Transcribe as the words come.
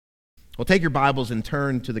Well, take your Bibles and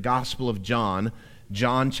turn to the Gospel of John,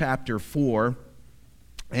 John chapter 4.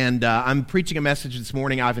 And I'm preaching a message this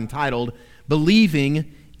morning I've entitled,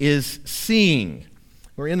 Believing is Seeing.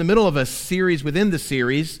 We're in the middle of a series within the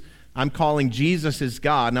series I'm calling Jesus is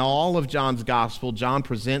God. Now, all of John's Gospel, John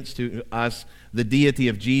presents to us the deity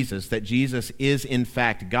of Jesus, that Jesus is in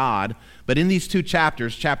fact God. But in these two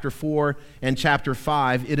chapters, chapter 4 and chapter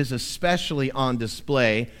 5, it is especially on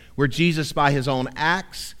display where Jesus, by his own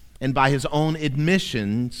acts and by his own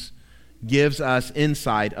admissions, gives us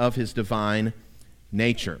insight of his divine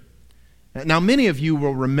nature. Now, many of you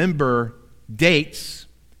will remember dates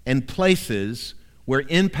and places where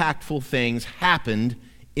impactful things happened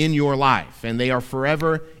in your life, and they are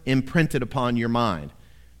forever imprinted upon your mind.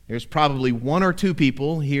 There's probably one or two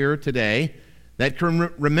people here today that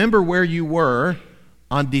can remember where you were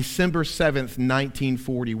on December 7th,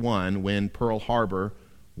 1941, when Pearl Harbor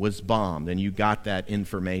was bombed, and you got that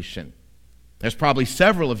information. There's probably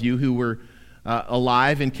several of you who were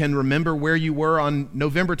alive and can remember where you were on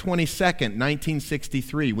November 22nd,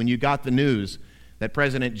 1963, when you got the news that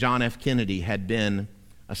President John F. Kennedy had been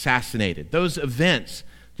assassinated. Those events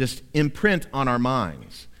just imprint on our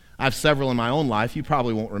minds. I have several in my own life. You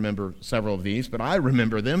probably won't remember several of these, but I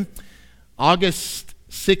remember them. August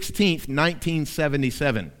 16th,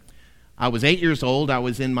 1977. I was 8 years old. I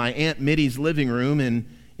was in my Aunt Mittie's living room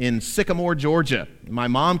in Sycamore, Georgia. My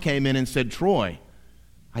mom came in and said, "Troy,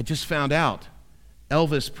 I just found out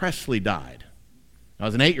Elvis Presley died." I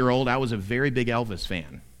was an 8-year-old. I was a very big Elvis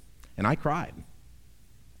fan, and I cried.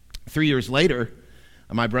 3 years later,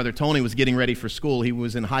 my brother Tony was getting ready for school. He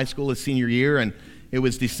was in high school his senior year, and it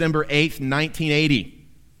was December 8th, 1980.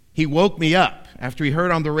 He woke me up after he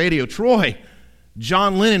heard on the radio, "Troy,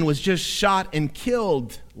 John Lennon was just shot and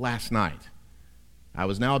killed last night." I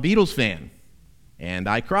was now a Beatles fan, and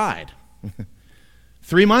I cried.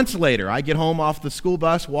 3 months later, I get home off the school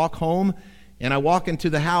bus, walk home, and I walk into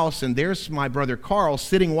the house, and there's my brother Carl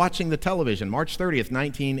sitting watching the television, March 30th,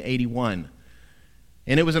 1981.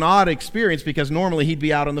 And it was an odd experience because normally he'd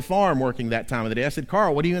be out on the farm working that time of the day. I said,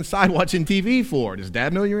 "Carl, what are you inside watching TV for? Does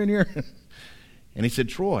Dad know you're in here?" And he said,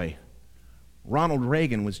 "Troy, Ronald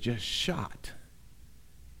Reagan was just shot."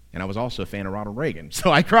 And I was also a fan of Ronald Reagan,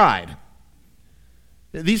 so I cried.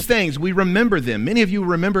 These things, we remember them. Many of you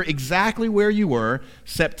remember exactly where you were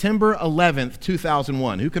September 11th,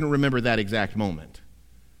 2001. Who can remember that exact moment?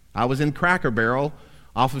 I was in Cracker Barrel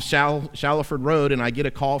off of Shallowford Road, and I get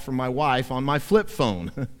a call from my wife on my flip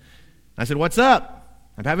phone. I said, "What's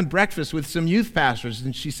up?" "I'm having breakfast with some youth pastors."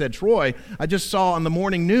 And she said, "Troy, I just saw on the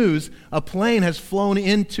morning news a plane has flown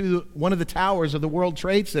into one of the towers of the World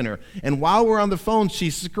Trade Center. And while we're on the phone, she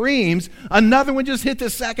screams, 'Another one just hit the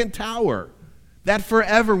second tower.' That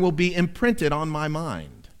forever will be imprinted on my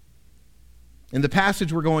mind." In the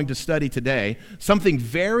passage we're going to study today, something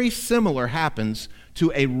very similar happens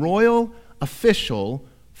to a royal official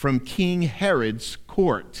from King Herod's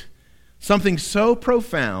court. Something so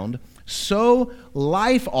profound, so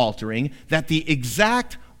life-altering, that the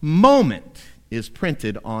exact moment is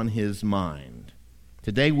printed on his mind.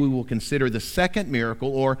 Today we will consider the second miracle,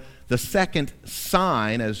 or the second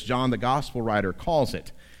sign, as John the Gospel writer calls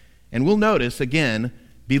it. And we'll notice, again,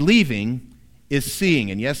 believing is seeing.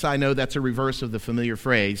 And yes, I know that's a reverse of the familiar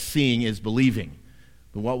phrase, seeing is believing.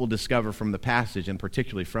 But what we'll discover from the passage, and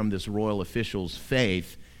particularly from this royal official's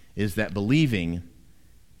faith, is that believing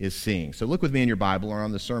is seeing. So look with me in your Bible or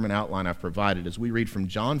on the sermon outline I've provided as we read from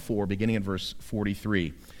John 4, beginning in verse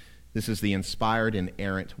 43. This is the inspired and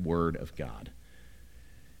inerrant Word of God.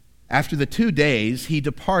 "After the 2 days, he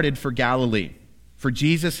departed for Galilee, for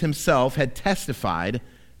Jesus himself had testified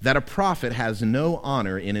that a prophet has no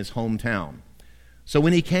honor in his hometown. So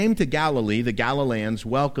when he came to Galilee, the Galileans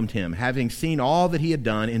welcomed him, having seen all that he had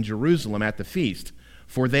done in Jerusalem at the feast,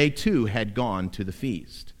 for they too had gone to the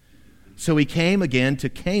feast. So he came again to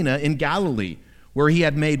Cana in Galilee, where he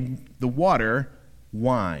had made the water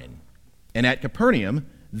wine. And at Capernaum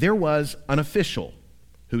there was an official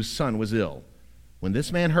whose son was ill. When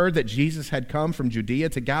this man heard that Jesus had come from Judea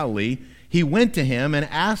to Galilee, he went to him and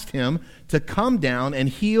asked him to come down and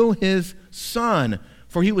heal his son,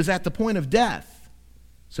 for he was at the point of death.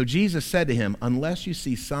 So Jesus said to him, 'Unless you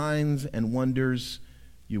see signs and wonders,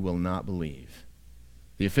 you will not believe.'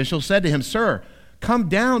 The official said to him, 'Sir, come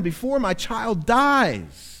down before my child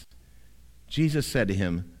dies.' Jesus said to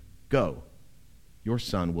him, 'Go, your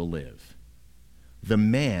son will live.' The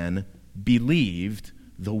man believed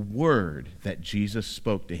the word that Jesus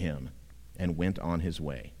spoke to him and went on his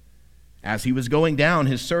way. As he was going down,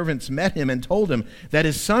 his servants met him and told him that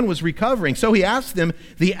his son was recovering. So he asked them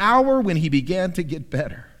the hour when he began to get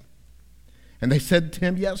better. And they said to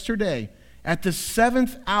him, yesterday, at the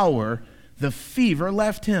 7th hour, the fever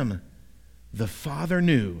left him. The father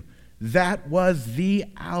knew that was the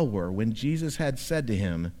hour when Jesus had said to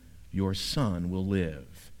him, your son will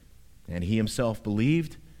live. And he himself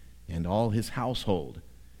believed, and all his household.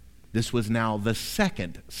 This was now the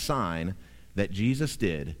second sign that Jesus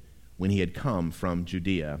did when he had come from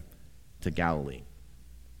Judea to Galilee.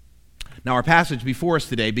 Now, our passage before us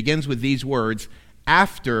today begins with these words,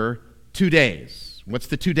 after 2 days. What's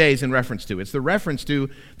the 2 days in reference to? It's the reference to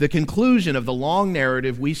the conclusion of the long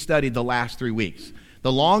narrative we studied the last 3 weeks.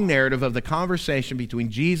 The long narrative of the conversation between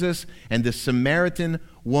Jesus and the Samaritan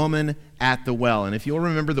woman at the well. And if you'll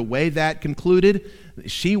remember the way that concluded,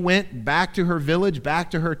 she went back to her village, back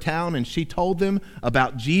to her town, and she told them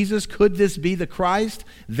about Jesus. Could this be the Christ?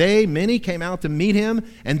 Many came out to meet him,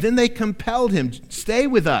 and then they compelled him, stay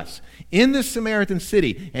with us in the Samaritan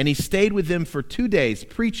city. And he stayed with them for 2 days,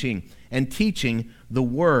 preaching and teaching the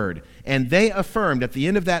word. And they affirmed at the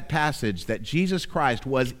end of that passage that Jesus Christ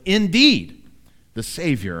was indeed the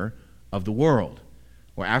Savior of the world.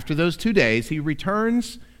 Well, after those 2 days, he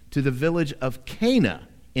returns to the village of Cana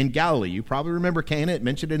in Galilee. You probably remember Cana, it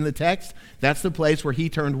mentioned in the text. That's the place where he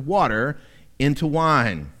turned water into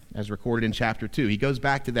wine, as recorded in chapter 2. He goes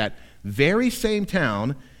back to that very same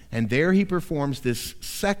town, and there he performs this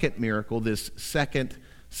second miracle, this second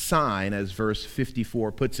sign, as verse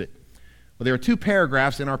 54 puts it. Well, there are 2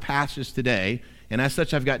 paragraphs in our passage today, and as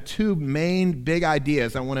such, I've got 2 main big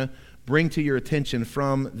ideas I want to bring to your attention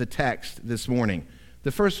from the text this morning.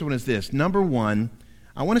 The first one is this. Number 1,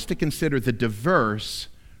 I want us to consider the diverse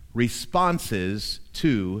responses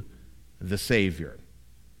to the Savior.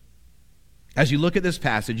 As you look at this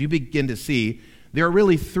passage, you begin to see there are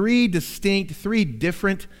really 3 distinct, 3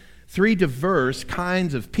 different, 3 diverse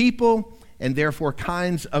kinds of people and therefore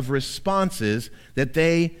kinds of responses that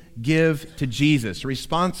they give to Jesus.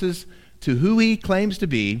 Responses to who he claims to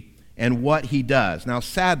be and what he does. Now,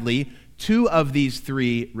 sadly, 2 of these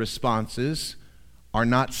 3 responses are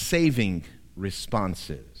not saving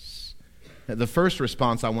responses. The first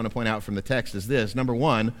response I want to point out from the text is this. Number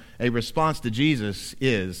 1, a response to Jesus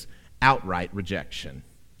is outright rejection.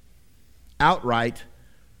 Outright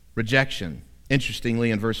rejection.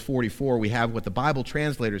 Interestingly, in verse 44, we have what the Bible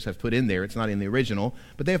translators have put in there. It's not in the original,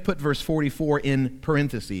 but they have put verse 44 in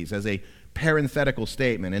parentheses as a parenthetical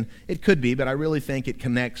statement. And it could be, but I really think it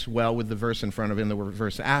connects well with the verse in front of it and the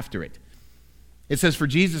verse after it. It says, for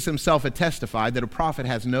Jesus himself had testified that a prophet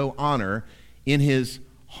has no honor in his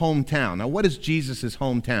hometown. Now, what is Jesus'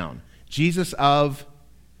 hometown? Jesus of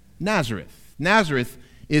Nazareth. Nazareth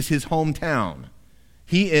is his hometown.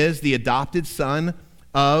 He is the adopted son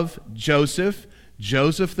of Joseph,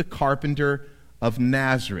 Joseph the carpenter of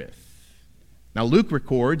Nazareth. Now, Luke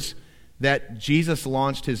records that Jesus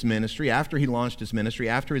launched his ministry. After he launched his ministry,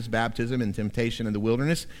 after his baptism and temptation in the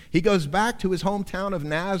wilderness, he goes back to his hometown of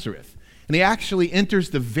Nazareth. And he actually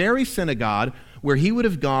enters the very synagogue where he would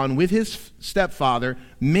have gone with his stepfather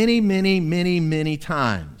many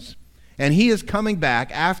times. And he is coming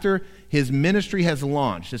back after his ministry has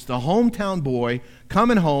launched. It's the hometown boy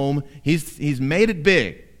coming home. He's made it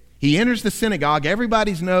big. He enters the synagogue.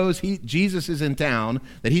 Everybody knows Jesus is in town,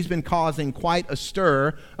 that he's been causing quite a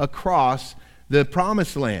stir across the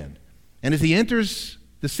promised land. And as he enters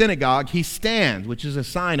the synagogue, he stands, which is a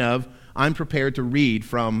sign of, I'm prepared to read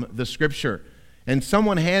from the scripture. And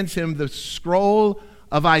someone hands him the scroll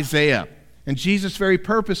of Isaiah. And Jesus very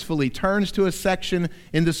purposefully turns to a section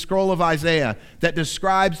in the scroll of Isaiah that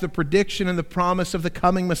describes the prediction and the promise of the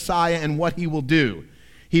coming Messiah and what he will do.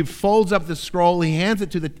 He folds up the scroll, he hands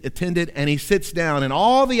it to the attendant, and he sits down, and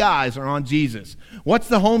all the eyes are on Jesus. What's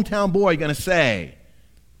the hometown boy going to say?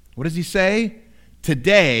 What does he say?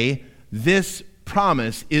 Today, this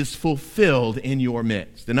promise is fulfilled in your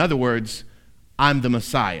midst. In other words, I'm the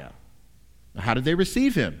Messiah. Now, how did they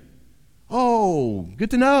receive him? Oh,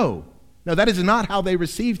 good to know. No, that is not how they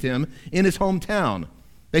received him in his hometown.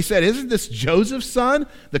 They said, isn't this Joseph's son,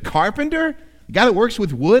 the carpenter, the guy that works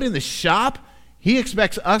with wood in the shop? He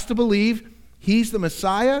expects us to believe he's the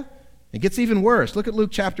Messiah? It gets even worse. Look at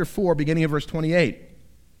Luke chapter 4, beginning of verse 28.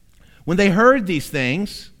 When they heard these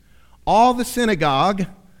things, all the synagogue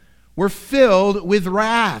were filled with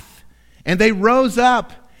wrath, and they rose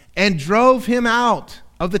up and drove him out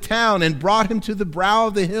of the town and brought him to the brow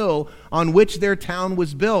of the hill on which their town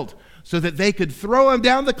was built, so that they could throw him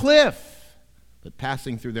down the cliff. But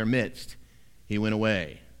passing through their midst, he went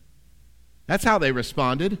away. That's how they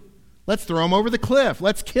responded. Let's throw him over the cliff.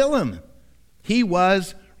 Let's kill him. He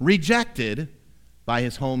was rejected by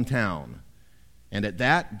his hometown. And at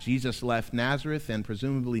that, Jesus left Nazareth and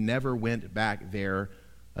presumably never went back there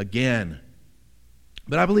again.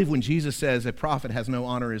 But I believe when Jesus says a prophet has no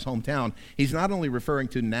honor in his hometown, he's not only referring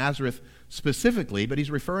to Nazareth specifically, but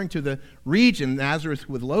he's referring to the region Nazareth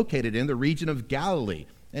was located in, the region of Galilee.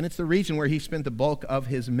 And it's the region where he spent the bulk of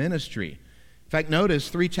his ministry. In fact, notice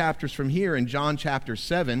 3 chapters from here in John chapter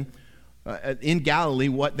 7, in Galilee,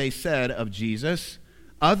 what they said of Jesus.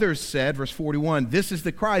 Others said, verse 41, this is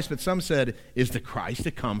the Christ, but some said, is the Christ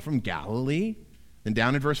to come from Galilee? And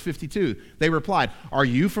down in verse 52, they replied, are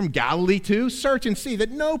you from Galilee too? Search and see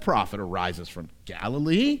that no prophet arises from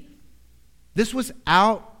Galilee. This was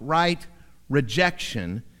outright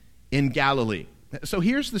rejection in Galilee. So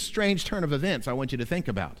here's the strange turn of events I want you to think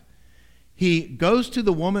about. He goes to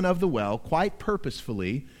the woman of the well quite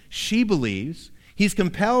purposefully. She believes. He's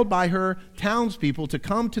compelled by her townspeople to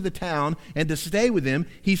come to the town and to stay with them.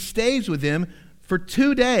 He stays with them for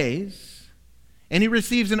 2 days, and he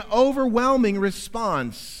receives an overwhelming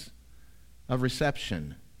response of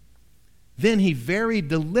reception. Then he very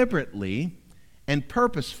deliberately and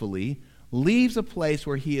purposefully leaves a place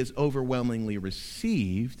where he is overwhelmingly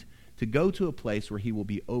received to go to a place where he will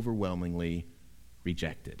be overwhelmingly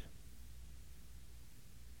rejected.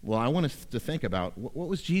 Well, I want us to think about what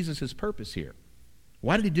was Jesus' purpose here?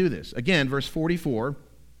 Why did he do this? Again, verse 44,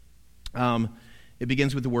 it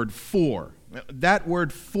begins with the word for. That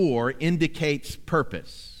word for indicates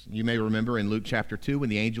purpose. You may remember in Luke chapter 2 when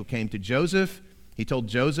the angel came to Joseph, he told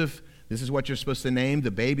Joseph, this is what you're supposed to name the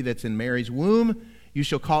baby that's in Mary's womb. You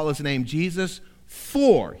shall call his name Jesus,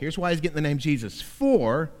 for, here's why he's getting the name Jesus,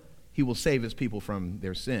 for he will save his people from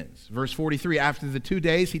their sins. Verse 43, after the 2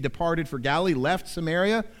 days he departed for Galilee, left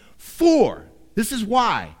Samaria, for, this is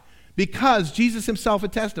why. Because Jesus himself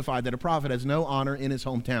had testified that a prophet has no honor in his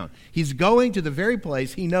hometown. He's going to the very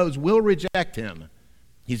place he knows will reject him.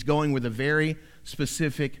 He's going with a very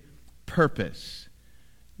specific purpose.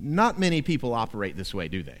 Not many people operate this way,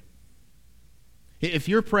 do they? If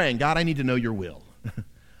you're praying, God, I need to know your will.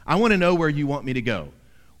 I want to know where you want me to go.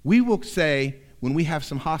 We will say, when we have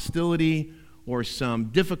some hostility or some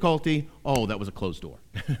difficulty, oh, that was a closed door.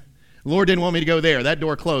 The Lord didn't want me to go there. That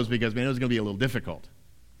door closed because, man, it was going to be a little difficult.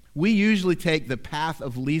 We usually take the path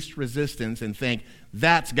of least resistance and think,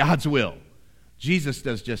 that's God's will. Jesus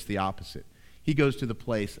does just the opposite. He goes to the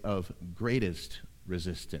place of greatest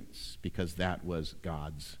resistance because that was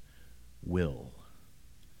God's will.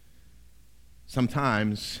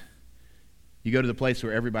 Sometimes you go to the place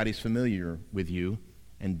where everybody's familiar with you,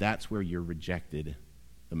 and that's where you're rejected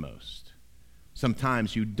the most.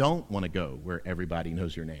 Sometimes you don't want to go where everybody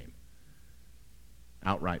knows your name.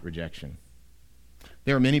 Outright rejection.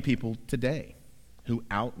 There are many people today who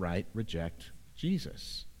outright reject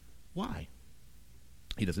Jesus. Why?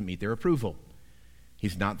 He doesn't meet their approval.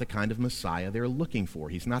 He's not the kind of Messiah they're looking for.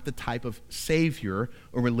 He's not the type of Savior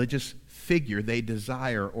or religious figure they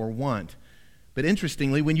desire or want. But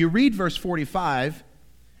interestingly, when you read verse 45,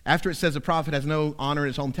 after it says a prophet has no honor in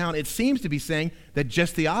his hometown, it seems to be saying that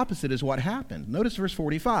just the opposite is what happened. Notice verse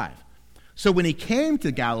 45. So when he came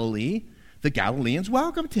to Galilee, the Galileans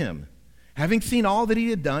welcomed him, having seen all that he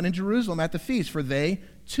had done in Jerusalem at the feast, for they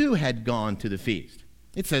too had gone to the feast.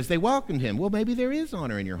 It says they welcomed him. Well, maybe there is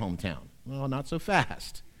honor in your hometown. Well, not so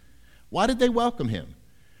fast. Why did they welcome him?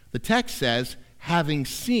 The text says, having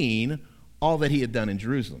seen all that he had done in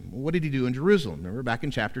Jerusalem. Well, what did he do in Jerusalem? Remember back in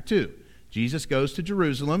chapter 2. Jesus goes to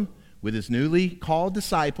Jerusalem with his newly called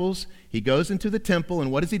disciples. He goes into the temple,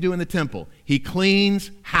 and what does he do in the temple? He cleans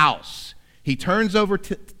house. He turns over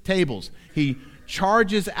tables. He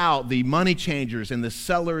charges out the money changers and the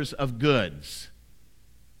sellers of goods.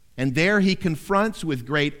 And there he confronts with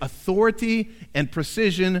great authority and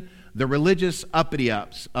precision the religious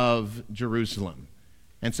uppity-ups of Jerusalem.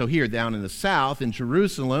 And so here down in the south, in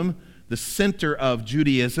Jerusalem, the center of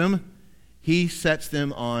Judaism, he sets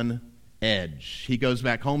them on edge. He goes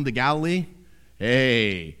back home to Galilee.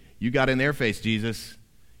 Hey, you got in their face, Jesus.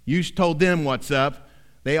 You told them what's up.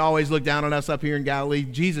 They always look down on us up here in Galilee.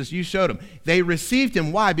 Jesus, you showed them. They received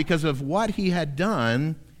him. Why? Because of what he had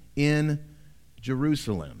done in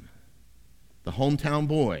Jerusalem. The hometown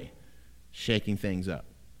boy shaking things up.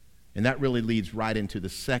 And that really leads right into the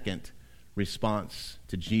second response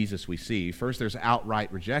to Jesus we see. First, there's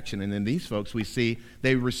outright rejection. And then these folks we see,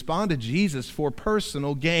 they respond to Jesus for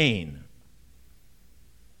personal gain.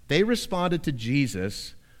 They responded to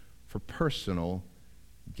Jesus for personal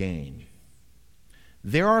gain.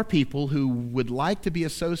 There are people who would like to be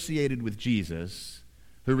associated with Jesus,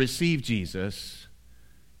 who receive Jesus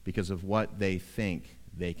because of what they think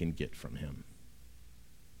they can get from him.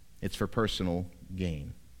 It's for personal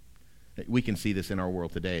gain. We can see this in our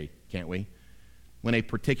world today, can't we? When a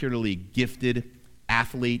particularly gifted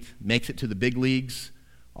athlete makes it to the big leagues,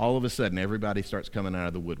 all of a sudden everybody starts coming out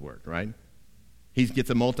of the woodwork, right? He gets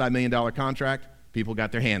a multi-million-dollar contract, people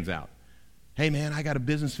got their hands out. Hey man, I got a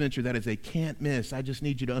business venture that is a can't miss. I just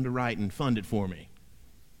need you to underwrite and fund it for me.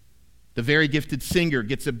 The very gifted singer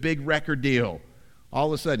gets a big record deal. All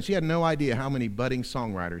of a sudden, she had no idea how many budding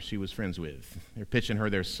songwriters she was friends with. They're pitching her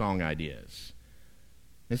their song ideas.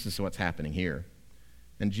 This is what's happening here.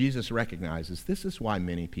 And Jesus recognizes this is why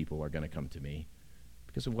many people are going to come to me,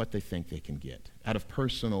 because of what they think they can get out of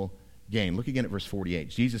personal gain. Look again at verse 48.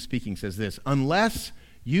 Jesus speaking says this, unless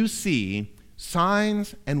you see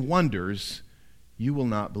signs and wonders, you will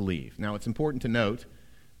not believe. Now, it's important to note,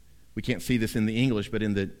 we can't see this in the English, but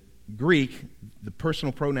in the Greek, the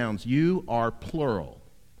personal pronouns you are plural.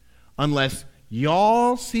 Unless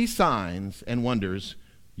y'all see signs and wonders,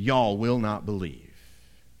 y'all will not believe.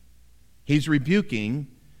 He's rebuking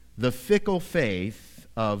the fickle faith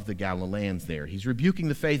of the Galileans there. He's rebuking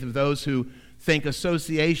the faith of those who think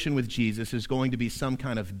association with Jesus is going to be some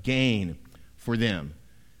kind of gain for them.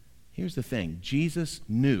 Here's the thing. Jesus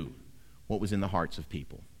knew what was in the hearts of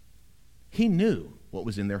people. He knew what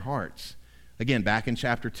was in their hearts. Again, back in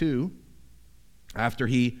chapter 2, after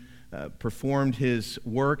he performed his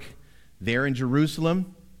work there in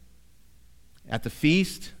Jerusalem at the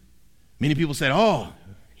feast, many people said, oh,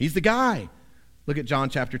 he's the guy. Look at John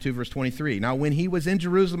chapter 2, verse 23. Now, when he was in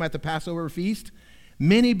Jerusalem at the Passover feast,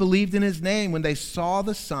 many believed in his name when they saw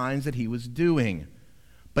the signs that he was doing.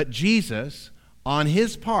 But Jesus, on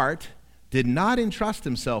his part, did not entrust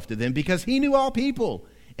himself to them because he knew all people.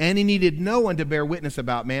 And he needed no one to bear witness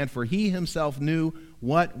about man, for he himself knew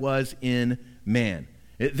what was in man.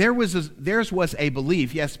 Theirs was a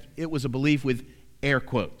belief. Yes, it was a belief with air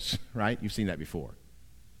quotes, right? You've seen that before.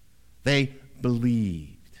 They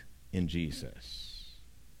believed in Jesus.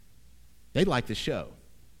 They liked the show.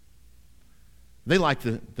 They liked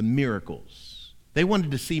the miracles. They wanted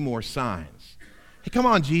to see more signs. Hey, come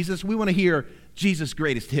on, Jesus. We want to hear Jesus'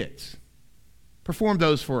 greatest hits. Perform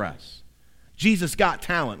those for us. Jesus got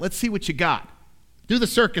talent. Let's see what you got. Do the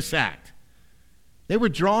circus act. They were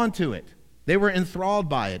drawn to it. They were enthralled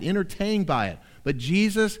by it, entertained by it. But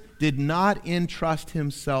Jesus did not entrust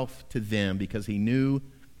himself to them because he knew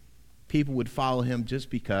people would follow him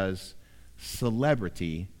just because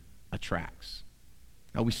celebrity attracts.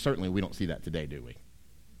 Now, we don't see that today, do we?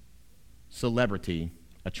 Celebrity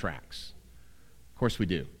attracts. Of course we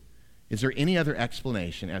do. Is there any other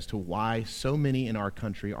explanation as to why so many in our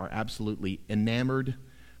country are absolutely enamored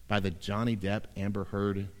by the Johnny Depp Amber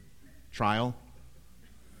Heard trial?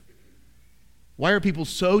 Why are people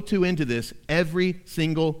so too into this every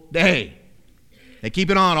single day? They keep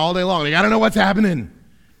it on all day long. They got to know what's happening.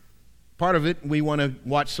 Part of it, we want to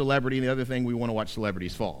watch celebrity, and the other thing, we want to watch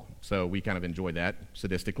celebrities fall. So we kind of enjoy that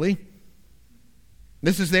sadistically.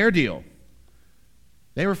 This is their deal.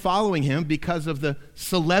 They were following him because of the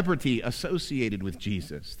celebrity associated with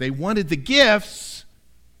Jesus. They wanted the gifts,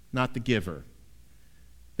 not the giver.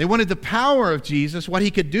 They wanted the power of Jesus, what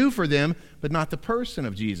he could do for them, but not the person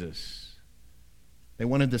of Jesus. They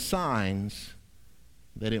wanted the signs.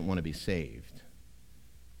 They didn't want to be saved.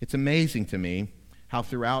 It's amazing to me how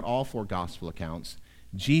throughout all four gospel accounts,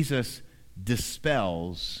 Jesus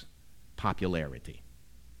dispels popularity.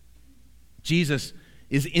 Jesus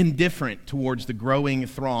is indifferent towards the growing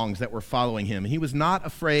throngs that were following him. He was not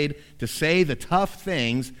afraid to say the tough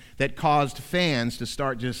things that caused fans to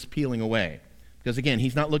start just peeling away. Because again,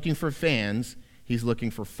 he's not looking for fans, he's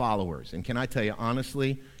looking for followers. And can I tell you,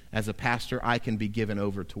 honestly, as a pastor, I can be given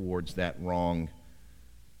over towards that wrong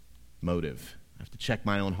motive. I have to check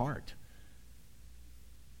my own heart.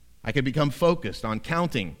 I can become focused on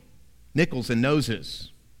counting nickels and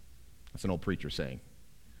noses. That's an old preacher saying.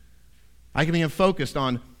 I can be focused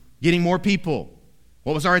on getting more people.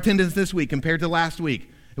 What was our attendance this week compared to last week?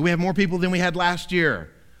 We have more people than we had last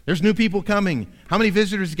year. There's new people coming. How many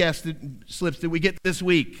visitors guest slips did we get this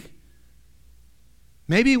week?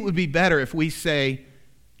 Maybe it would be better if we say,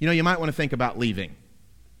 you might want to think about leaving.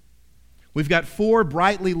 We've got 4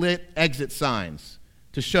 brightly lit exit signs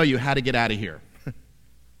to show you how to get out of here.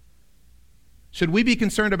 Should we be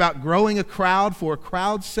concerned about growing a crowd for a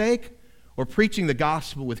crowd's sake, or preaching the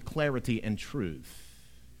gospel with clarity and truth?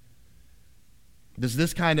 Does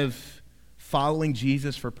this kind of following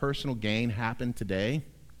Jesus for personal gain happen today?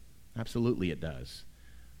 Absolutely it does.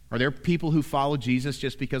 Are there people who follow Jesus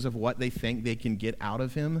just because of what they think they can get out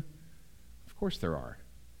of him? Of course there are.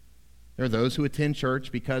 There are those who attend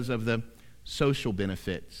church because of the social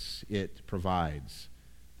benefits it provides,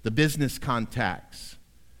 the business contacts,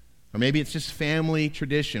 or maybe it's just family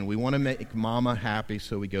tradition. We want to make mama happy,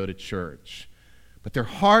 so we go to church. But their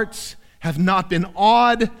hearts have not been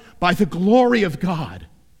awed by the glory of God.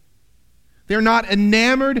 They're not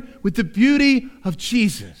enamored with the beauty of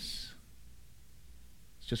Jesus.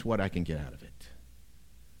 It's just what I can get out of it.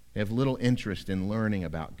 They have little interest in learning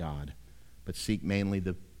about God, but seek mainly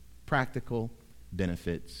the practical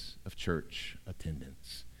benefits of church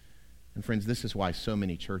attendance. And friends, this is why so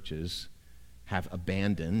many churches have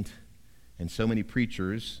abandoned and so many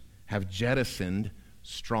preachers have jettisoned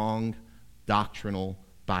strong doctrinal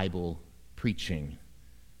Bible preaching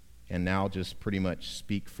and now just pretty much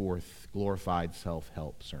speak forth glorified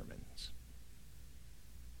self-help sermons.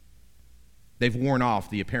 They've worn off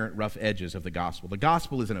the apparent rough edges of the gospel. The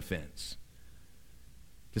gospel is an offense.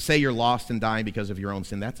 To say you're lost and dying because of your own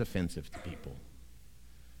sin, that's offensive to people.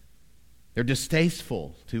 They're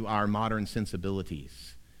distasteful to our modern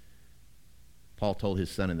sensibilities. Paul told his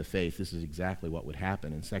son in the faith this is exactly what would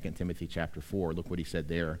happen in 2 Timothy chapter 4. Look what he said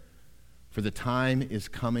there. For the time is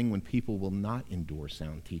coming when people will not endure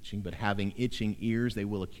sound teaching, but having itching ears, they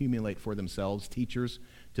will accumulate for themselves teachers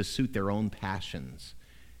to suit their own passions,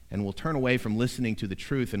 and will turn away from listening to the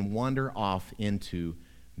truth and wander off into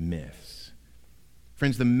myths.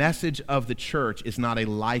 Friends, the message of the church is not a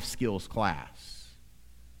life skills class.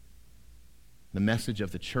 The message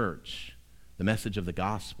of the church, the message of the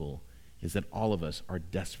gospel, is that all of us are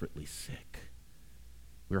desperately sick.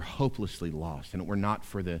 We're hopelessly lost, and it were not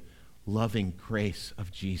for the loving grace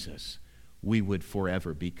of Jesus, we would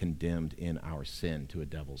forever be condemned in our sin to a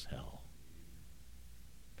devil's hell.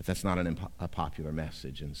 But that's not a popular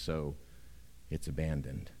message, and so it's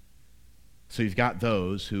abandoned. So you've got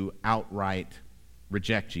those who outright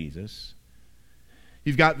reject Jesus.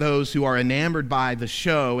 You've got those who are enamored by the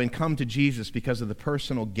show and come to Jesus because of the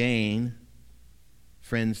personal gain.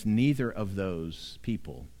 Friends, neither of those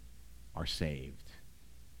people are saved.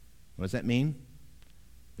 What does that mean?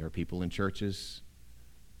 There are people in churches,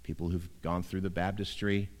 people who've gone through the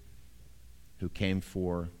baptistry, who came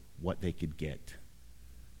for what they could get,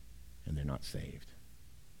 and they're not saved.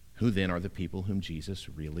 Who then are the people whom Jesus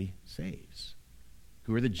really saves?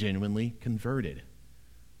 Who are the genuinely converted?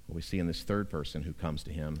 Well, we see in this third person who comes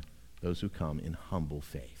to him, those who come in humble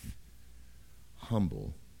faith.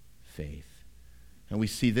 Humble faith. And we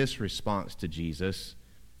see this response to Jesus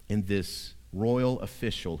in this royal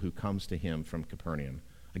official who comes to him from Capernaum.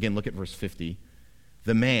 Again, look at verse 50.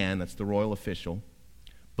 The man, that's the royal official,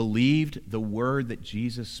 believed the word that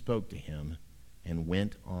Jesus spoke to him and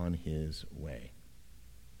went on his way.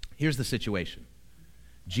 Here's the situation.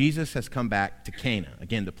 Jesus has come back to Cana,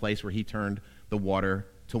 again, the place where he turned the water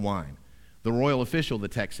to wine. The royal official, the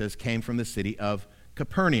text says, came from the city of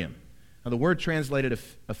Capernaum. Now, the word translated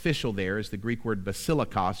official there is the Greek word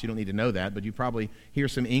basilikos. You don't need to know that, but you probably hear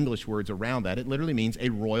some English words around that. It literally means a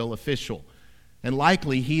royal official. And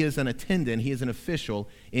likely he is an attendant, he is an official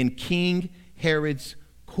in King Herod's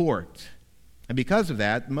court. And because of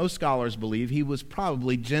that, most scholars believe he was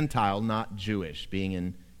probably Gentile, not Jewish, being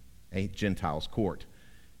in a Gentile's court.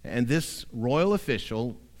 And this royal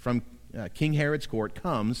official from King Herod's court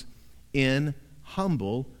comes in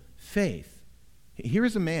humble faith. Here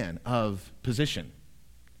is a man of position.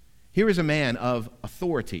 Here is a man of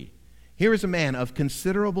authority. Here is a man of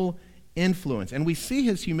considerable influence. And we see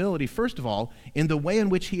his humility, first of all, in the way in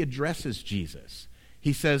which he addresses Jesus.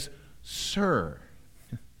 He says, Sir.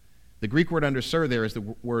 The Greek word under sir there is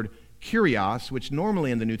the word kurios, which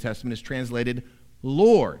normally in the New Testament is translated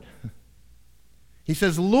Lord. He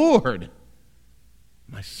says, Lord,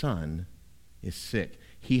 my son is sick.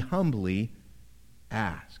 He humbly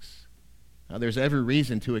asks. Now, there's every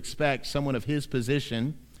reason to expect someone of his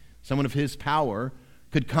position, someone of his power,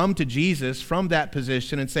 could come to Jesus from that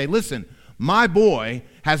position and say, listen, my boy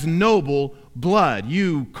has noble blood.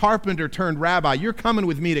 You carpenter turned rabbi, you're coming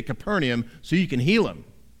with me to Capernaum so you can heal him.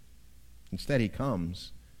 Instead, he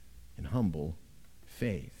comes in humble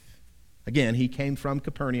faith. Again, he came from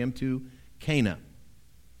Capernaum to Cana.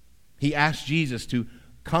 He asked Jesus to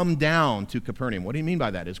come down to Capernaum. What do you mean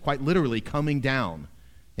by that? It's quite literally coming down.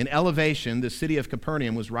 In elevation, the city of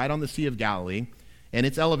Capernaum was right on the Sea of Galilee, and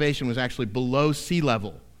its elevation was actually below sea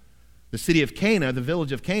level. The city of Cana, the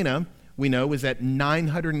village of Cana, we know, was at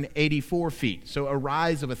 984 feet, so a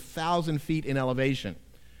rise of 1,000 feet in elevation.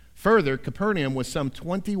 Further, Capernaum was some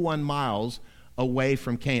 21 miles away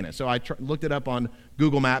from Cana. So I looked it up on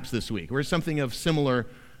Google Maps this week. We're something of similar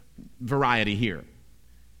variety here.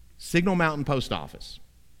 Signal Mountain Post Office.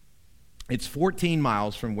 It's 14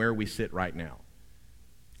 miles from where we sit right now.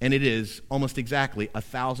 And it is almost exactly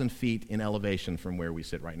 1,000 feet in elevation from where we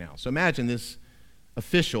sit right now. So imagine this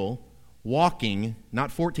official walking,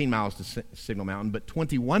 not 14 miles to Signal Mountain, but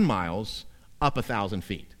 21 miles up 1,000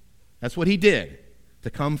 feet. That's what he did to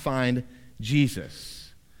come find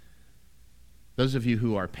Jesus. Those of you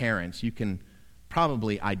who are parents, you can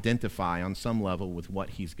probably identify on some level with what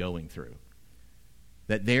he's going through.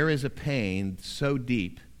 That there is a pain so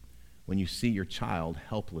deep when you see your child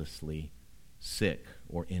helplessly sick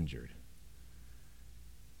or injured.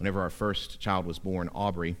 Whenever our first child was born,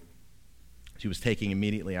 Aubrey, she was taken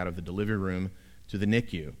immediately out of the delivery room to the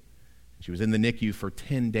NICU. She was in the NICU for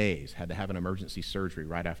 10 days, had to have an emergency surgery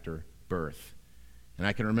right after birth. And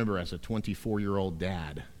I can remember as a 24-year-old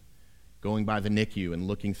dad going by the NICU and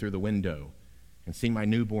looking through the window and seeing my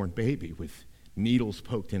newborn baby with needles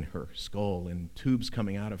poked in her skull and tubes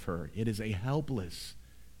coming out of her. It is a helpless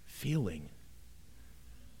feeling.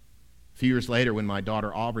 A few years later, when my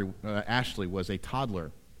daughter Ashley was a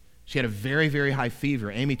toddler, she had a very, very high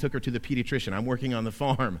fever. Amy took her to the pediatrician. I'm working on the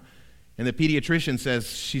farm. And the pediatrician says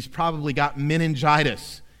she's probably got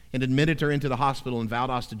meningitis and admitted her into the hospital in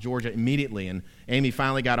Valdosta, Georgia immediately. And Amy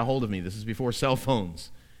finally got a hold of me. This is before cell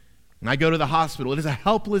phones. And I go to the hospital. It is a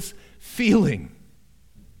helpless feeling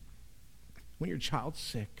when your child's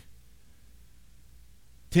sick.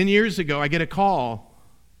 10 years ago, I get a call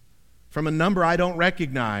from a number I don't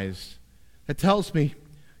recognize that tells me,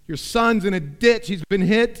 your son's in a ditch. He's been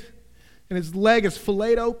hit, and his leg is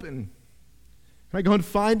filleted open. And I go and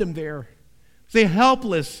find him there. It's a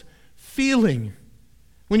helpless feeling.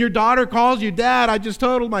 When your daughter calls you, Dad, I just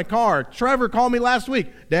totaled my car. Trevor called me last week.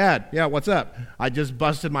 Dad, yeah, what's up? I just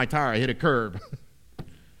busted my tire. I hit a curb.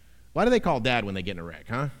 Why do they call Dad when they get in a wreck,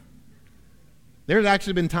 huh? There's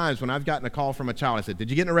actually been times when I've gotten a call from a child. I said, did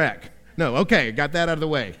you get in a wreck? No, okay, got that out of the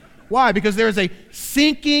way. Why? Because there's a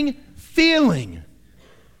sinking feeling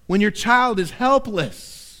when your child is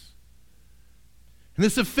helpless. And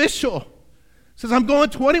this official says, I'm going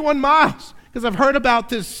 21 miles because I've heard about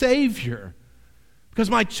this Savior. Because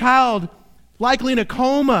my child, likely in a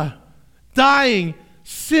coma, dying,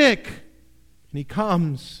 sick. And he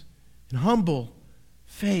comes in humble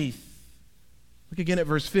faith. Look again at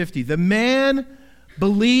verse 50. The man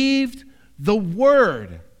believed the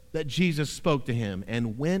word that Jesus spoke to him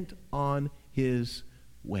and went on his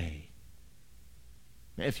way.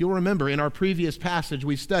 If you'll remember, in our previous passage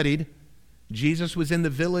we studied, Jesus was in the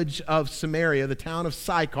village of Samaria, the town of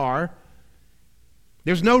Sychar.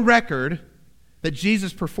 There's no record that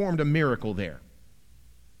Jesus performed a miracle there.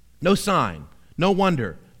 No sign, no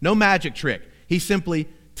wonder, no magic trick. He simply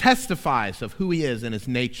testifies of who he is and his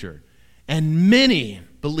nature. And many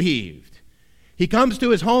believed. He comes to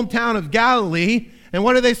his hometown of Galilee, and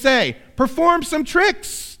what do they say? Perform some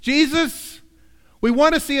tricks, Jesus. We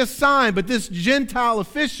want to see a sign, but this Gentile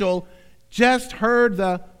official just heard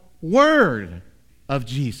the word of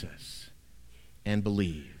Jesus and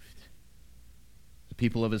believed. The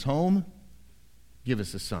people of his home, give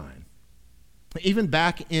us a sign. Even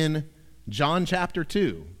back in John chapter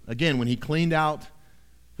 2, again, when he cleaned out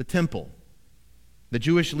the temple, the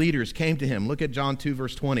Jewish leaders came to him. Look at John 2,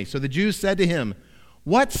 verse 20. So the Jews said to him,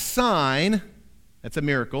 what sign, that's a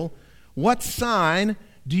miracle, what sign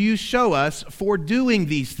do you show us for doing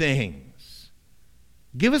these things?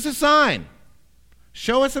 Give us a sign.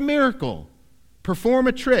 Show us a miracle. Perform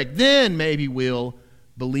a trick. Then maybe we'll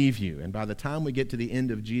believe you. And by the time we get to the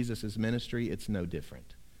end of Jesus' ministry, it's no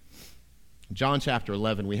different. John chapter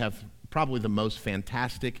 11, we have probably the most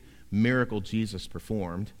fantastic miracle Jesus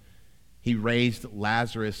performed. He raised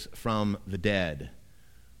Lazarus from the dead.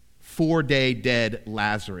 4-day dead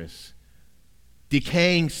Lazarus.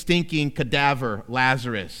 Decaying, stinking cadaver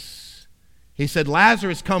Lazarus. He said,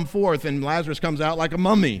 Lazarus, come forth, and Lazarus comes out like a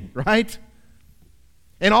mummy, right?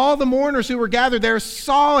 And all the mourners who were gathered there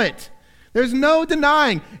saw it. There's no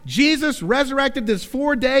denying. Jesus resurrected this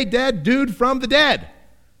 4-day dead dude from the dead.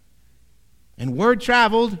 And word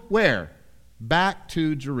traveled where? Back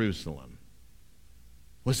to Jerusalem.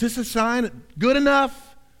 Was this a sign good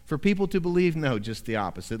enough for people to believe? No, just the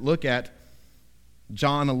opposite. Look at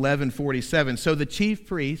John 11:47. So the chief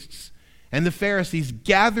priests and the Pharisees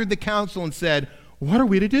gathered the council and said, what are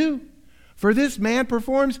we to do? For this man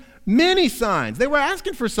performs many signs. They were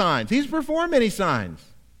asking for signs. He's performed many signs.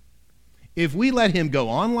 If we let him go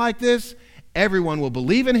on like this, everyone will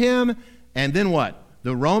believe in him, and then what?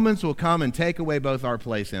 The Romans will come and take away both our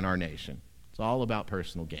place and our nation. It's all about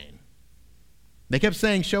personal gain. They kept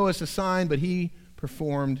saying, show us a sign, but he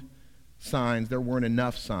performed signs. There weren't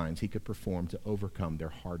enough signs he could perform to overcome their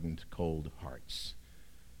hardened, cold hearts.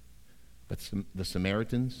 But the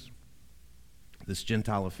Samaritans, this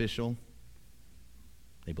Gentile official,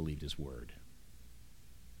 they believed his word.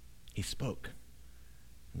 He spoke,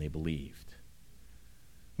 and they believed.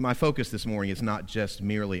 My focus this morning is not just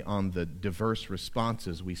merely on the diverse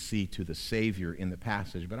responses we see to the Savior in the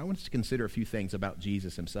passage, but I want us to consider a few things about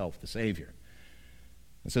Jesus himself, the Savior.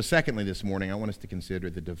 And so secondly this morning, I want us to consider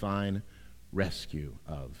the divine rescue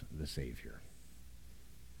of the Savior.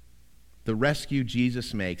 The rescue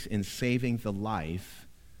Jesus makes in saving the life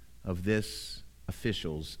of this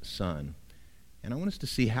official's son. And I want us to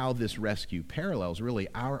see how this rescue parallels really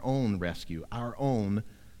our own rescue, our own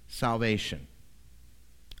salvation.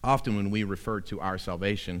 Often when we refer to our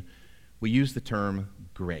salvation, we use the term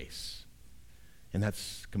grace. And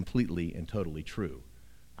that's completely and totally true.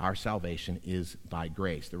 Our salvation is by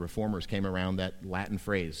grace. The Reformers came around that Latin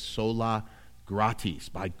phrase, sola gratis,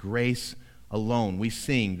 by grace alone. We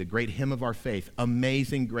sing the great hymn of our faith,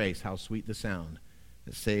 Amazing Grace, how sweet the sound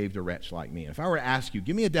that saved a wretch like me. If I were to ask you,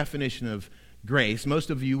 give me a definition of grace, most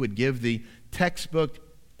of you would give the textbook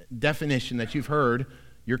definition that you've heard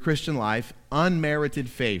your Christian life, unmerited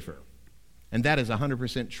favor. And that is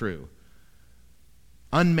 100% true.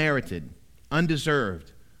 Unmerited,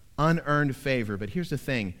 undeserved, unearned favor. But here's the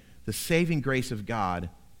thing, the saving grace of God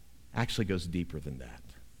actually goes deeper than that.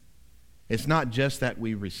 It's not just that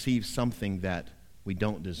we receive something that we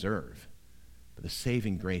don't deserve, but the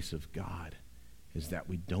saving grace of God is that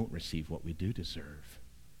we don't receive what we do deserve.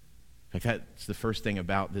 In fact, that's the first thing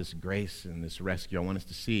about this grace and this rescue. I want us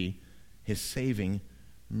to see his saving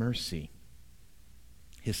mercy.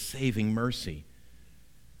 His saving mercy.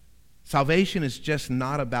 Salvation is just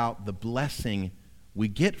not about the blessing we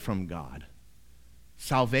get from God.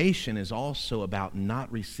 Salvation is also about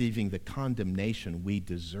not receiving the condemnation we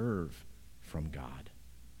deserve from God.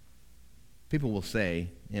 People will say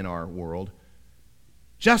in our world,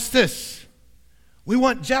 justice. We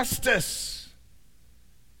want justice.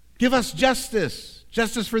 Give us justice.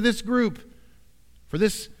 Justice for this group, for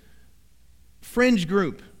this fringe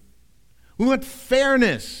group. We want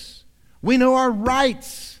fairness. We know our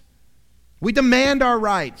rights. We demand our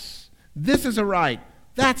rights. This is a right.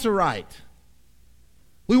 That's a right.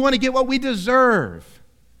 We want to get what we deserve.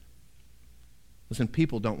 Listen,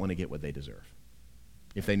 people don't want to get what they deserve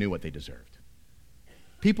if they knew what they deserved.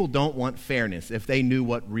 People don't want fairness if they knew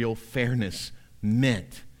what real fairness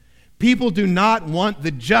meant. People do not want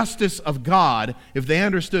the justice of God if they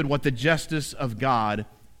understood what the justice of God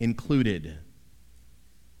included.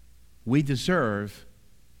 We deserve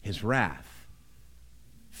his wrath.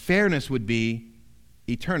 Fairness would be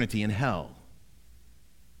eternity in hell.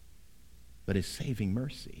 But his saving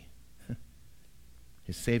mercy,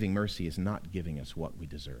 his saving mercy is not giving us what we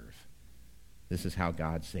deserve. This is how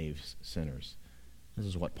God saves sinners. This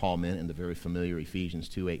is what Paul meant in the very familiar Ephesians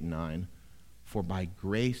 2:8-9. For by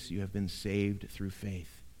grace you have been saved through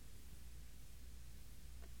faith.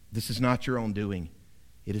 This is not your own doing.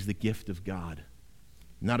 It is the gift of God,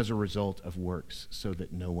 not as a result of works, so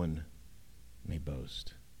that no one may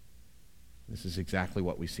boast. This is exactly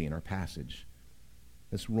what we see in our passage.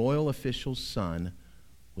 This royal official's son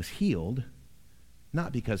was healed,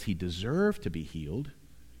 not because he deserved to be healed,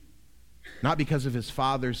 not because of his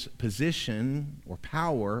father's position or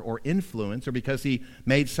power or influence, or because he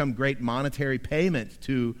made some great monetary payment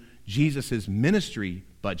to Jesus' ministry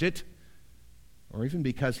budget, or even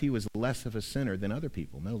because he was less of a sinner than other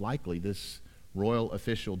people. No, likely this royal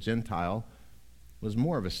official Gentile was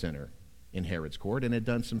more of a sinner in Herod's court and had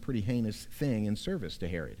done some pretty heinous thing in service to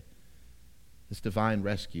Herod. This divine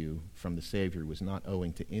rescue from the Savior was not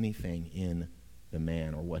owing to anything in the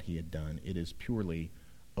man or what he had done. It is purely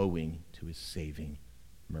owing to his saving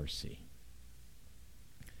mercy.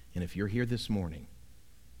 And if you're here this morning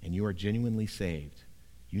and you are genuinely saved,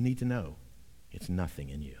 you need to know it's nothing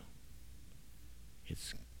in you.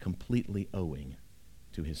 It's completely owing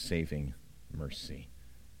to his saving mercy.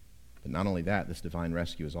 But not only that, this divine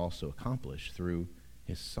rescue is also accomplished through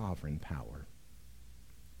his sovereign power.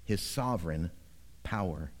 His sovereign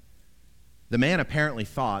power. The man apparently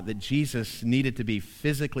thought that Jesus needed to be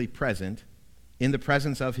physically present in the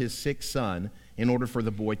presence of his sick son in order for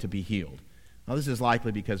the boy to be healed. Now, this is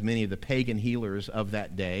likely because many of the pagan healers of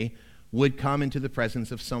that day would come into the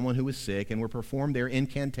presence of someone who was sick and would perform their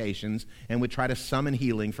incantations and would try to summon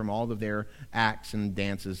healing from all of their acts and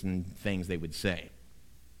dances and things they would say.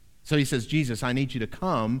 So he says, Jesus, I need you to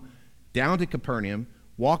come down to Capernaum,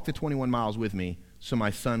 walk the 21 miles with me so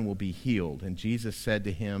my son will be healed. And Jesus said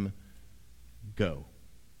to him, go,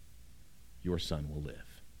 your son will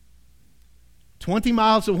live. 20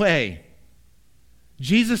 miles away,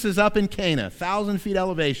 Jesus is up in Cana, 1,000 feet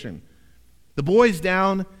elevation. The boy's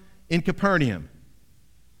down in Capernaum.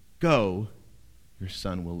 Go, your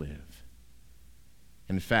son will live.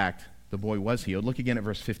 In fact, the boy was healed. Look again at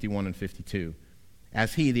verse 51 and 52.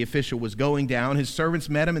 As he, the official, was going down, his servants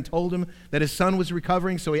met him and told him that his son was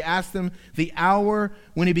recovering. So he asked them the hour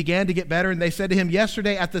when he began to get better. And they said to him,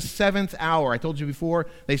 yesterday at the 7th hour. I told you before,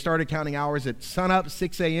 they started counting hours at sunup,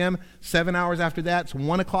 6 a.m., 7 hours after that. It's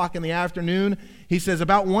 1 o'clock in the afternoon. He says,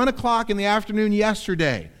 about 1 o'clock in the afternoon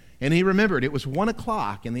yesterday. And he remembered it was 1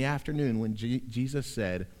 o'clock in the afternoon when Jesus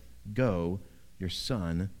said, go, your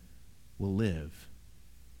son will live.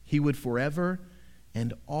 He would forever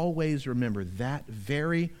and always remember that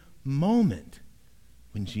very moment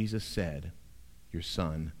when Jesus said, your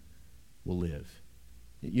son will live.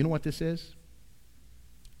 You know what this is?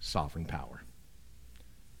 Sovereign power.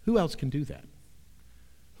 Who else can do that?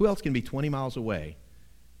 Who else can be 20 miles away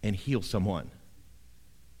and heal someone?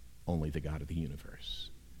 Only the God of the universe.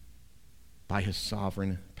 By his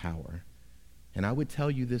sovereign power. And I would tell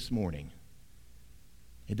you this morning,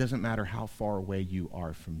 it doesn't matter how far away you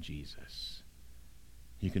are from Jesus.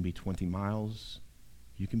 You can be 20 miles.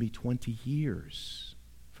 You can be 20 years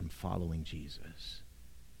from following Jesus.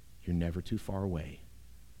 You're never too far away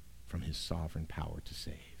from his sovereign power to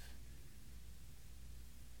save.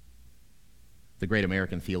 The great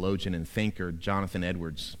American theologian and thinker, Jonathan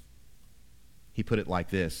Edwards, he put it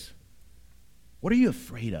like this: what are you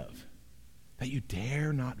afraid of, that you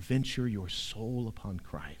dare not venture your soul upon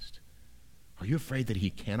Christ? Are you afraid that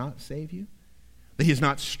he cannot save you? That he is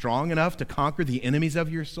not strong enough to conquer the enemies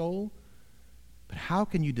of your soul? But how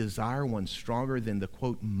can you desire one stronger than the,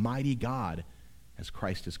 quote, mighty God, as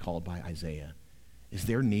Christ is called by Isaiah? Is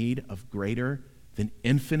there need of greater than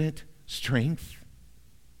infinite strength?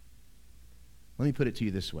 Let me put it to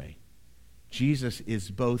you this way. Jesus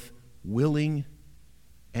is both willing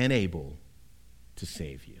and able to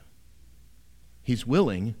save you. He's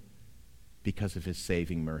willing because of his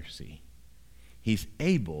saving mercy. He's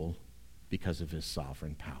able because of his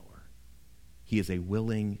sovereign power. He is a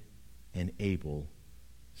willing and able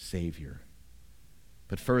Savior.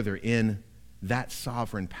 But further, in that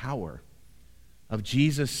sovereign power of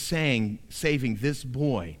Jesus saving this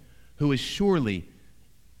boy who is surely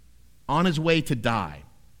on his way to die.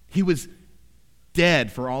 He was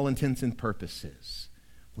dead for all intents and purposes.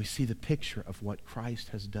 We see the picture of what Christ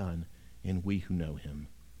has done in we who know him.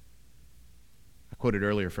 I quoted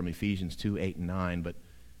earlier from Ephesians 2, 8, and 9, but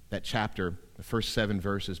that chapter, the first 7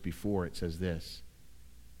 verses before it says this: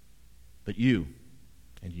 but you,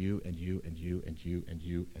 and you, and you, and you, and you, and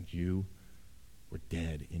you, and you were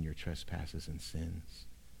dead in your trespasses and sins,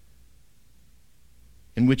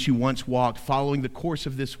 in which you once walked, following the course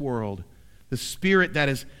of this world, the spirit that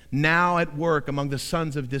is now at work among the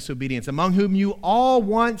sons of disobedience, among whom you all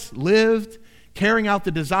once lived, carrying out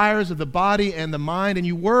the desires of the body and the mind, and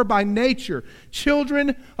you were by nature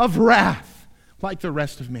children of wrath, like the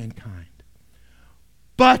rest of mankind.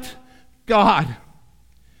 But God,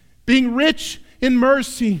 being rich in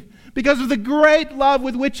mercy, because of the great love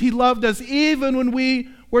with which he loved us, even when we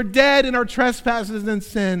were dead in our trespasses and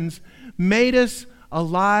sins, made us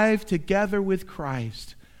alive together with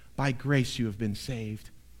Christ. By grace you have been saved.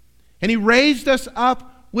 And he raised us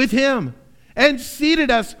up with him and seated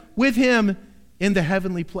us with him in the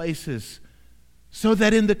heavenly places, so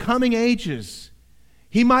that in the coming ages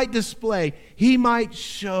he might display, he might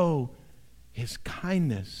show his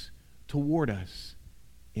kindness toward us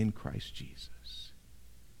in Christ Jesus.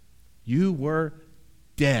 You were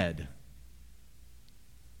dead,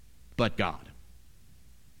 but God.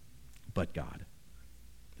 But God.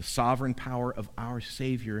 The sovereign power of our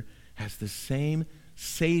Savior has the same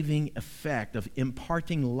saving effect of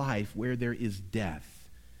imparting life where there is death.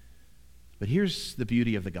 But here's the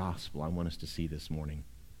beauty of the gospel I want us to see this morning.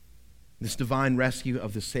 This divine rescue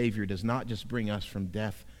of the Savior does not just bring us from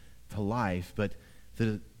death to life, but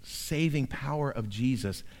the saving power of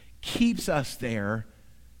Jesus keeps us there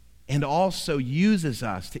and also uses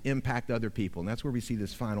us to impact other people. And that's where we see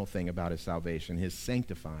this final thing about his salvation, his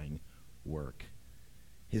sanctifying work.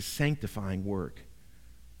 His sanctifying work.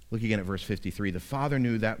 Look again at verse 53. The Father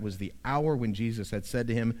knew that was the hour when Jesus had said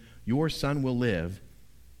to him, your son will live.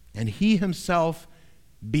 And he himself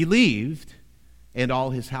believed, and all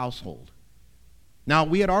his household. Now,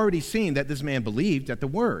 we had already seen that this man believed at the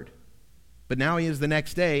word. But now he is the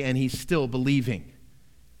next day, and he's still believing.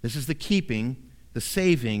 This is the keeping, the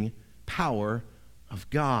saving power of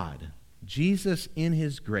God. Jesus, in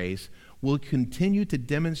his grace, will continue to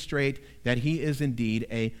demonstrate that he is indeed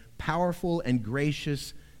a powerful and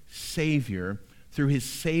gracious Savior through his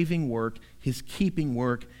saving work, his keeping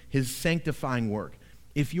work, his sanctifying work.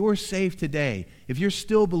 If you're saved today, if you're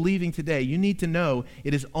still believing today, you need to know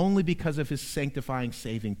it is only because of his sanctifying,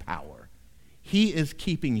 saving power. He is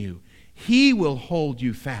keeping you. He will hold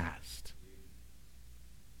you fast.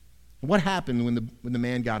 What happened when the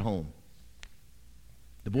man got home?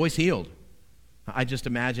 The boy's healed. I just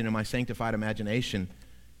imagine in my sanctified imagination,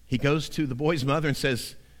 he goes to the boy's mother and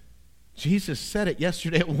says, Jesus said it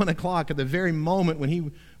yesterday at 1 o'clock, at the very moment when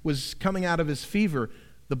he was coming out of his fever,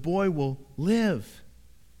 the boy will live.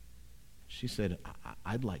 She said,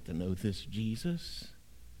 I'd like to know this Jesus.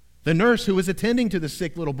 The nurse who was attending to the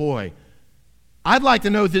sick little boy, I'd like to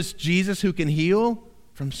know this Jesus who can heal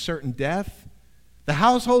from certain death. The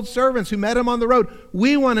household servants who met him on the road,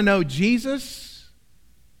 we want to know Jesus.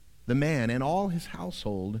 The man and all his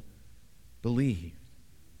household believed.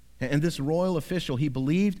 And this royal official, he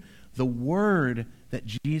believed the word that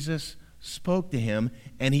Jesus spoke to him,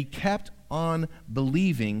 and he kept on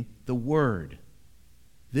believing the word.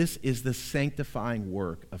 This is the sanctifying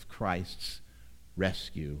work of Christ's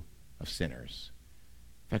rescue of sinners.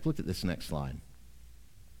 In fact, look at this next slide.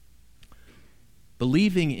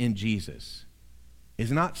 Believing in Jesus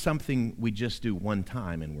is not something we just do one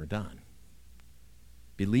time and we're done.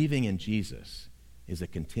 Believing in Jesus is a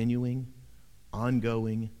continuing,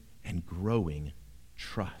 ongoing, and growing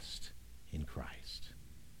trust in Christ.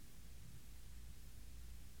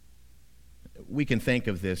 We can think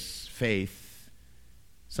of this faith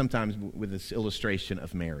sometimes with this illustration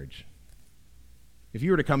of marriage. If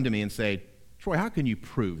you were to come to me and say, Troy, how can you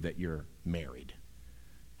prove that you're married?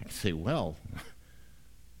 I could say, well,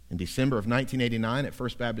 in December of 1989 at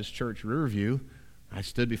First Baptist Church, Riverview, I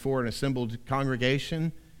stood before an assembled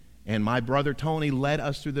congregation, and my brother Tony led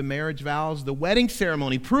us through the marriage vows. The wedding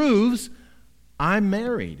ceremony proves I'm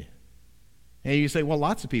married. And you say, well,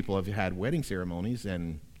 lots of people have had wedding ceremonies,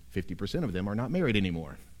 and 50% of them are not married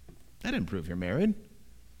anymore. That didn't prove you're married.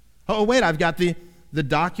 Oh, wait, I've got the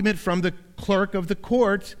document from the clerk of the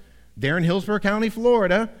court there in Hillsborough County,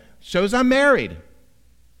 Florida, shows I'm married.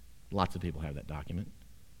 Lots of people have that document.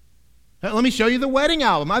 Let me show you the wedding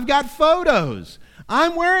album. I've got photos.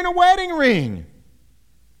 I'm wearing a wedding ring.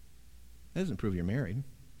 That doesn't prove you're married.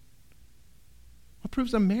 What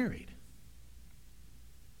proves I'm married?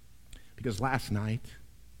 Because last night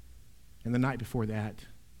and the night before that,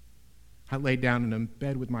 I laid down in a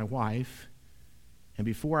bed with my wife, and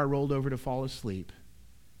before I rolled over to fall asleep,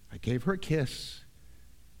 I gave her a kiss,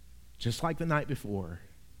 just like the night before,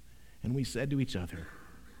 and we said to each other,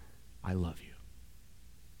 I love you.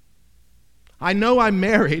 I know I'm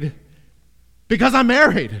married because I'm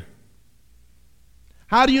married.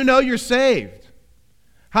 How do you know you're saved?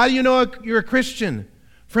 How do you know you're a Christian?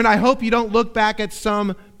 Friend, I hope you don't look back at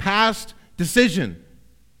some past decision.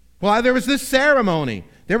 Well, there was this ceremony.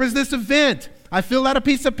 There was this event. I filled out a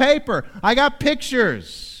piece of paper. I got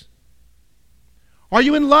pictures. Are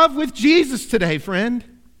you in love with Jesus today, friend?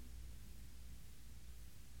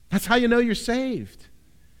 That's how you know you're saved.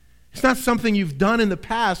 It's not something you've done in the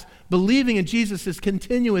past. Believing in Jesus is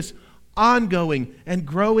continuous, ongoing, and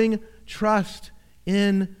growing trust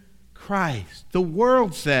in Christ. The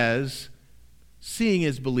world says seeing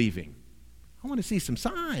is believing. I want to see some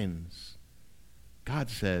signs. God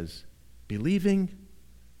says believing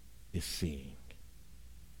is seeing.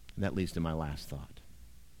 And that leads to my last thought.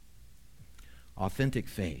 Authentic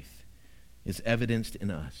faith is evidenced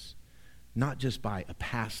in us, not just by a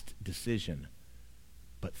past decision,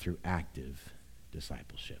 but through active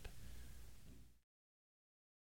discipleship.